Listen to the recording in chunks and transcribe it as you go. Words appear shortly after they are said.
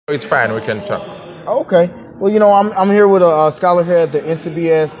It's fine. We can talk. Okay. Well, I'm here with a scholar here at the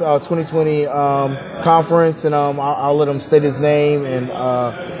NCBS 2020 conference, and I'll let him state his name and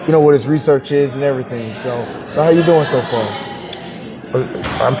what his research is and everything. So how you doing so far? Well,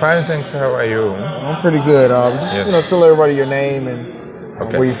 I'm fine, thanks. How are you? I'm pretty good. Just tell everybody your name and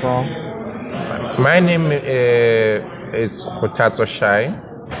where you're from. My name is Khutatso Shai.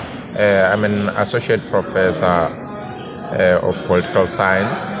 I'm an associate professor of political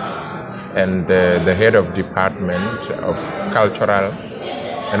science and the head of department of cultural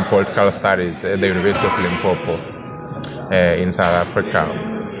and political studies at the University of Limpopo in South Africa.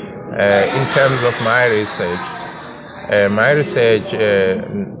 In terms of my research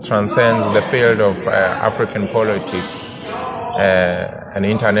transcends the field of African politics and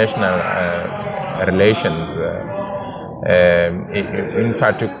international relations. In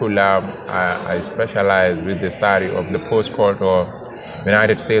particular, I specialize with the study of the post-Cold War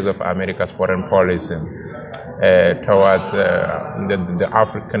United States of America's foreign policy towards the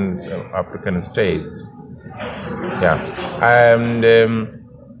African states. Yeah, and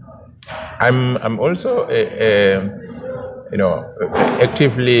I'm also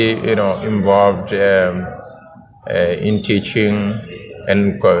actively involved in teaching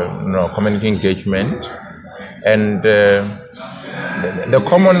and community engagement, and the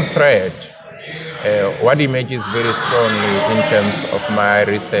common thread. What emerges very strongly in terms of my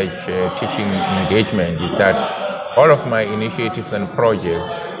research teaching engagement is that all of my initiatives and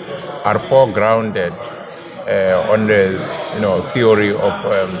projects are foregrounded on the theory of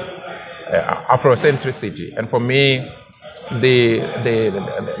Afrocentricity. And for me, the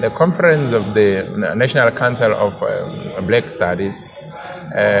conference of the National Council of Black Studies,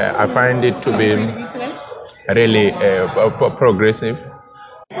 I find it to be really progressive.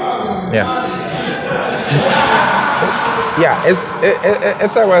 Yeah,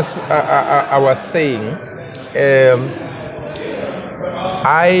 as I was saying,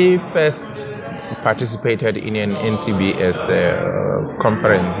 I first participated in an NCBS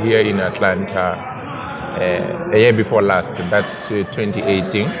conference here in Atlanta a year before last. That's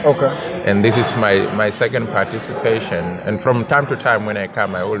 2018. Okay. And this is my second participation. And from time to time when I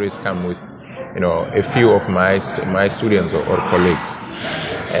come, I always come with a few of my students or colleagues.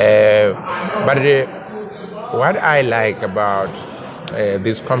 But what I like about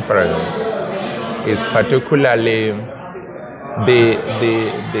this conference is particularly the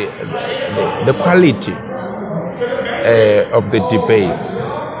quality of the debates,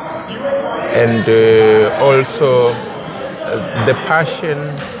 and also the passion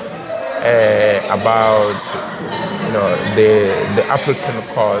about the African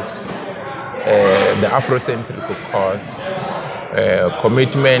cause, the Afrocentric cause,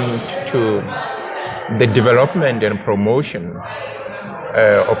 commitment to the development and promotion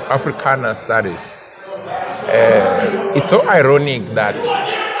of Africana studies. It's so ironic that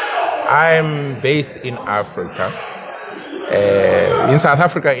I'm based in Africa, in South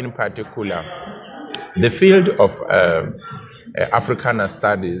Africa in particular. The field of Africana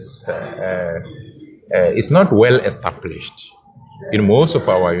studies is not well established in most of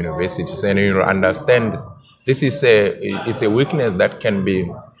our universities, and you understand this is it's a weakness that can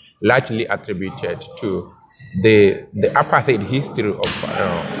be largely attributed to the apartheid history of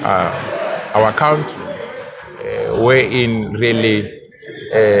our country, wherein really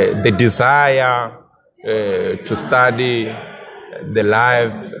the desire to study the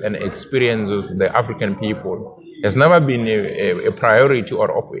life and experience of the African people has never been a priority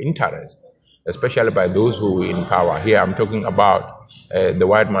or of interest, especially by those who are in power. Here I'm talking about the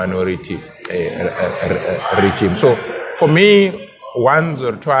white minority regime. So for me, once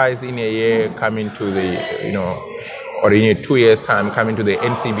or twice in a year coming to the, or in 2 years' time coming to the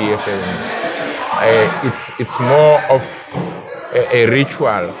NCBS, it's more of a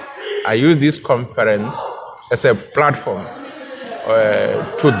ritual. I use this conference as a platform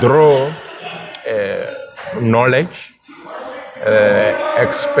to draw knowledge,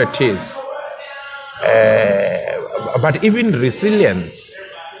 expertise, but even resilience,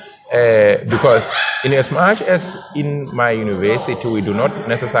 because in as much as in my university we do not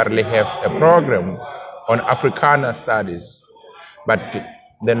necessarily have a program on Africana studies, but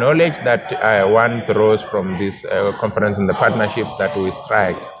the knowledge that one draws from this conference and the partnerships that we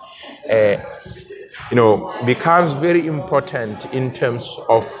strike, becomes very important in terms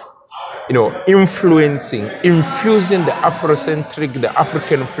of, infusing the Afrocentric, the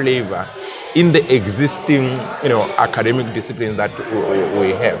African flavor in the existing, academic disciplines that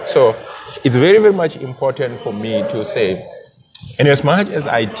we have. So it's very, very much important for me to say, and as much as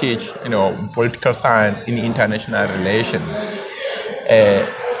I teach, political science in international relations,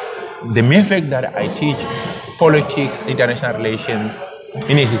 the mere fact that I teach politics, international relations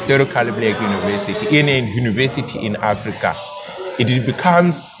in a historical black university, in a university in Africa, it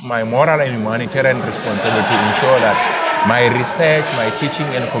becomes my moral and humanitarian responsibility to ensure that my research, my teaching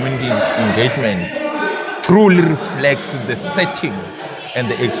and community engagement truly reflects the setting and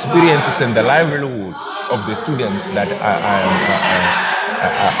the experiences and the livelihood of the students that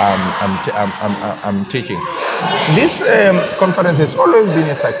I'm teaching. This conference has always been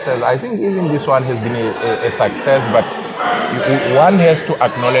a success. I think even this one has been a success, but one has to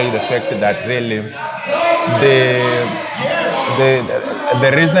acknowledge the fact that really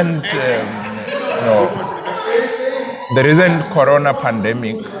the recent corona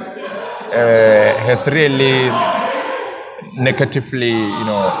pandemic has really negatively,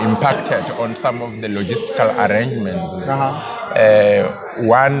 impacted on some of the logistical arrangements.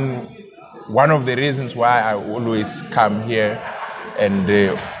 One of the reasons why I always come here and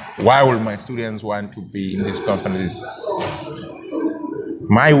why will my students want to be in this conference is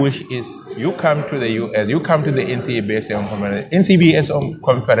my wish is you come to the US, you come to the NCBSM conference. NCBSM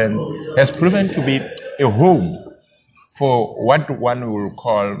conference has proven to be a home for what one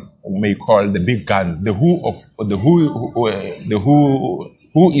may call the big guns, the who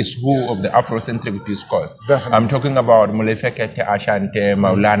is who of the Afrocentric discourse. Definitely. I'm talking about Mulefekete Ashante,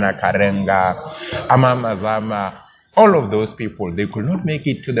 Maulana Karenga, Amam Azama, all of those people. They could not make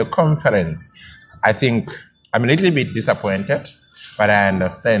it to the conference. I think I'm a little bit disappointed, but I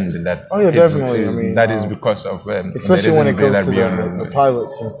understand that. Oh yeah, definitely. I mean, that is because of especially when it comes to the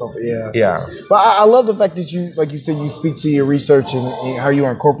pilots and stuff. Yeah. Yeah. But I love the fact that you, like you said, you speak to your research and how you're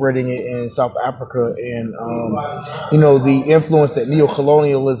incorporating it in South Africa and the influence that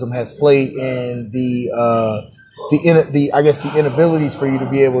neocolonialism has played in the inabilities for you to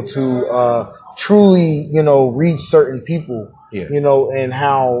be able to truly reach certain people. Yes. And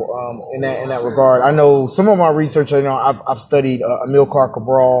how in that regard, I know some of my research. I've studied Amilcar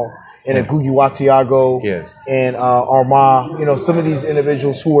Cabral and Ngugi wa Thiago, yes, and Armah. Some of these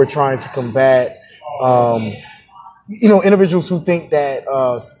individuals who are trying to combat, individuals who think that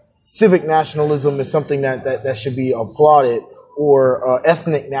civic nationalism is something that should be applauded, or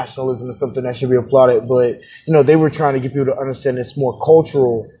ethnic nationalism is something that should be applauded. But they were trying to get people to understand it's more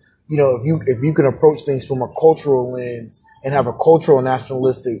cultural. If you can approach things from a cultural lens and have a cultural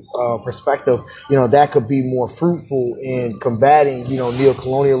nationalistic perspective, that could be more fruitful in combating,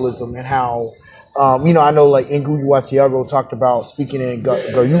 neocolonialism and how, I know like Ngugi wa Thiago talked about speaking in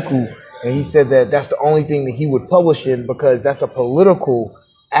Gayuku, and he said that that's the only thing that he would publish in because that's a political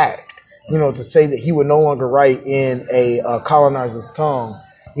act, to say that he would no longer write in a colonizer's tongue.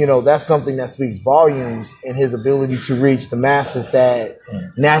 That's something that speaks volumes in his ability to reach the masses that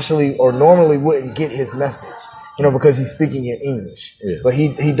naturally or normally wouldn't get his message, because he's speaking in English. Yeah. But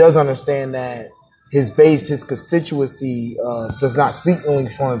he does understand that his base, his constituency, does not speak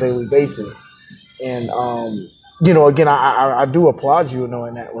English on a daily basis. And, again, I do applaud you,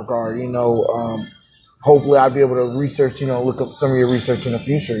 in that regard. Hopefully I'll be able to research, look up some of your research in the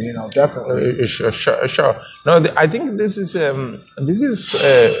future, definitely. Sure. No, I think this is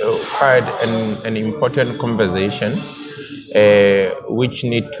quite an important conversation, which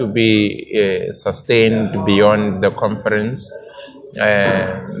need to be sustained beyond the conference,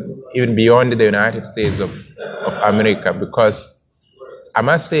 even beyond the United States of America, because I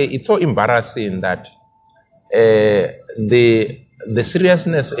must say it's so embarrassing that the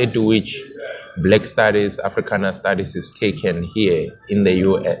seriousness at which Black studies, Africana studies is taken here in the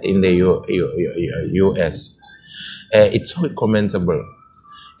US. It's so commendable.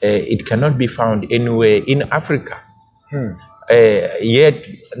 It cannot be found anywhere in Africa. Yet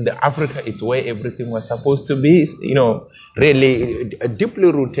the Africa is where everything was supposed to be, really deeply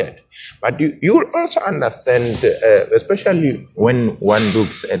rooted. But you will also understand, especially when one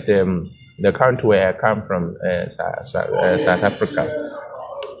looks at the country where I come from, South Africa.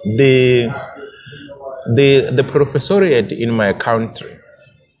 The professoriate in my country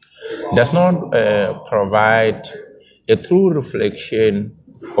does not provide a true reflection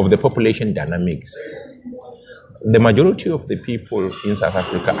of the population dynamics. The majority of the people in South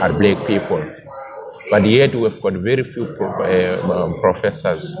Africa are Black people, but yet we've got very few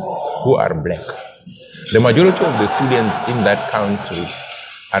professors who are Black. The majority of the students in that country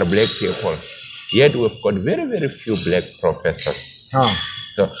are Black people, yet we've got very, very few Black professors.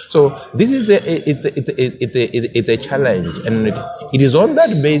 So this is it's a challenge, and it is on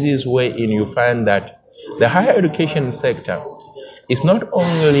that basis wherein you find that the higher education sector is not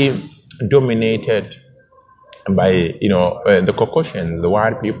only dominated by the Caucasians, the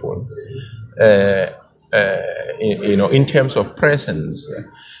white people, in terms of presence,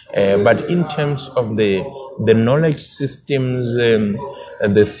 But in terms of the knowledge systems,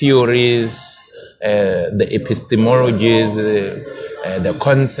 the theories, the epistemologies, the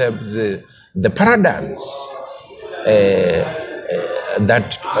concepts, the paradigms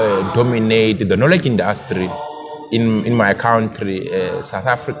that dominate the knowledge industry in my country, South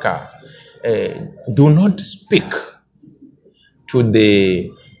Africa, do not speak to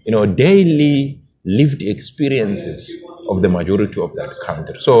the daily lived experiences of the majority of that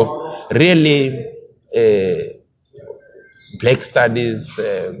country. So really, Black studies,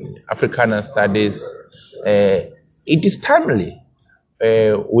 Africana studies, it is timely.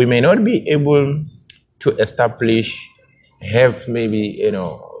 We may not be able to establish, have maybe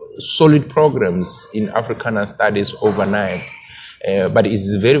solid programs in Africana studies overnight, but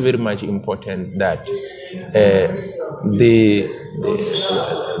it's very, very much important that the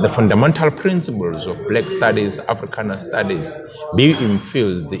fundamental principles of Black studies, Africana studies, be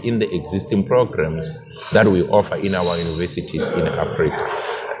infused in the existing programs that we offer in our universities in Africa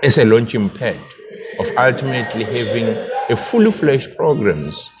as a launching pad of ultimately having a fully fledged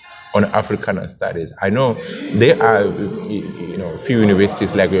programs on Africana studies. I know there are few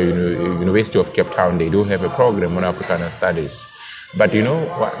universities like the University of Cape Town, they do have a program on Africana studies. But you know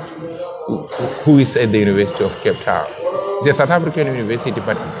what? Who is at the University of Cape Town? It's a South African university,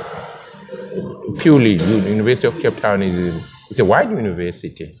 but purely University of Cape Town is a white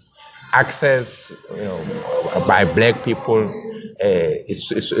university. Access by Black people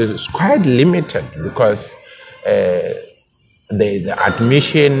is quite limited because the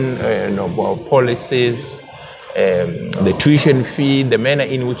admission policies, the tuition fee, the manner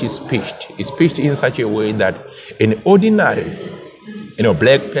in which it's pitched in such a way that an ordinary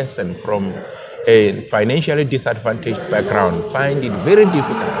Black person from a financially disadvantaged background find it very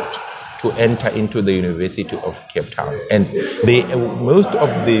difficult to enter into the University of Cape Town. And most of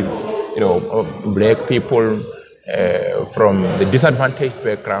the Black people from the disadvantaged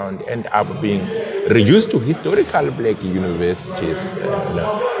background end up being reduced to historical Black universities,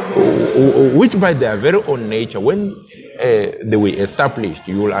 which by their very own nature, when they were established,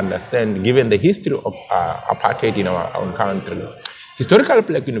 you will understand, given the history of apartheid in our own country, historical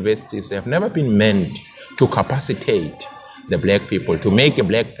Black universities have never been meant to capacitate the Black people, to make a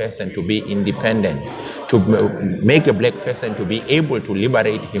Black person to be independent, to make a Black person to be able to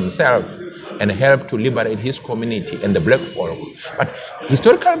liberate himself and help to liberate his community and the Black folk. But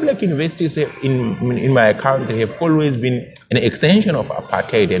historical Black universities in my country have always been an extension of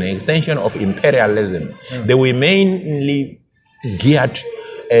apartheid, an extension of imperialism. They were mainly geared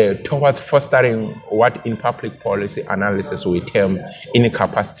towards fostering what in public policy analysis we term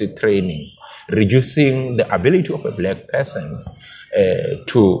incapacity training, reducing the ability of a Black person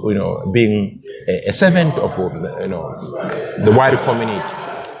to being a servant of the white community,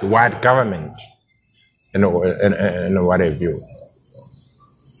 the white government, and what have you.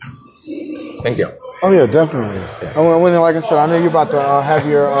 Thank you. Oh yeah, definitely. Yeah. Like I said, I know you're about to have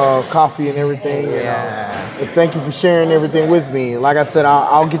your coffee and everything. Yeah. And thank you for sharing everything with me. Like I said,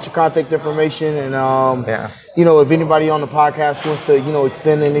 I'll get your contact information, and if anybody on the podcast wants to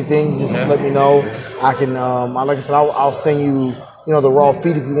extend anything, just let me know. I can. Like I said, I'll send you the raw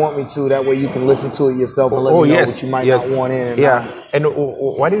feed if you want me to. That way you can listen to it yourself and let me know what you might not want in. And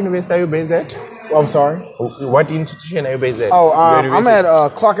what university are you based at? I'm sorry. What institution are you based at? I'm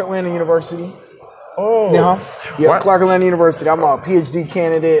at Clark Atlanta University. Oh. Yeah, Clark Atlanta University. I'm a PhD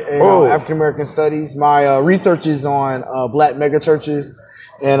candidate in African American Studies. My research is on Black megachurches,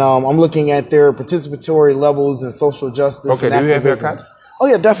 and I'm looking at their participatory levels in social justice. Okay, and do you have your card? Oh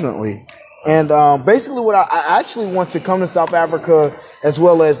yeah, definitely. And basically, what I actually want to come to South Africa as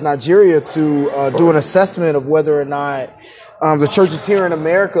well as Nigeria to do an assessment of whether or not the churches here in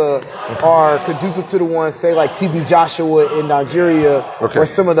America are conducive to the ones, say, like TB Joshua in Nigeria, or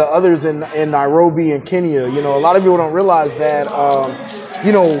some of the others in Nairobi and Kenya. A lot of people don't realize that,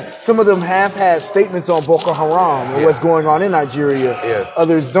 some of them have had statements on Boko Haram and what's going on in Nigeria.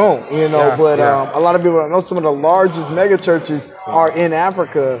 Others don't, but a lot of people don't know some of the largest mega churches are in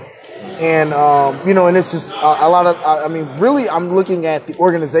Africa. And, and it's just a lot of, really, I'm looking at the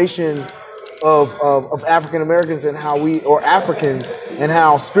organization of African Americans and Africans, and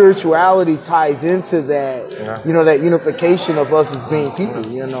how spirituality ties into that, that unification of us as being people,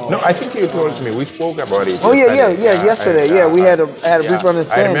 No, I think you told me, we spoke about it. Oh yeah, yesterday. We had a brief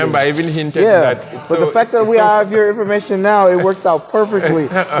understanding. I remember I even hinted that. But the fact that we have your information now, it works out perfectly.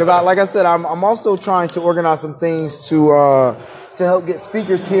 Because like I said, I'm also trying to organize some things to help get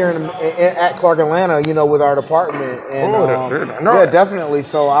speakers here at Clark Atlanta, with our department, and definitely.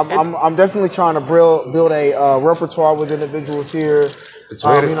 So I'm definitely trying to build a repertoire with individuals here It's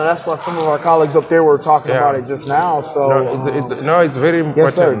very, you know, that's why some of our colleagues up there were talking about it just now. So it's very important.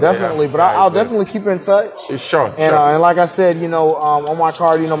 Yes, sir, definitely. But I'll definitely keep in touch. Sure. And like I said, you know, on my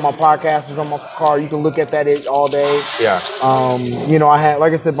card, you know, my podcast is on my card. You can look at that all day. Yeah. You know, I had,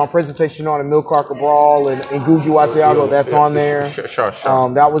 like I said, my presentation on the Milcar Cabral and Gugu Asiago, that's on there. Sure.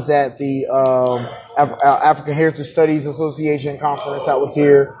 That was at the African Heritage Studies Association conference that was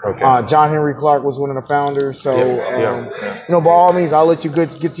here. Okay. John Henry Clark was one of the founders. So, you know, by all means, I'll let you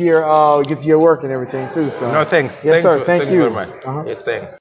get to your work and everything too. So, No, thanks. Yes, sir. Thank you very much. Yes, thanks.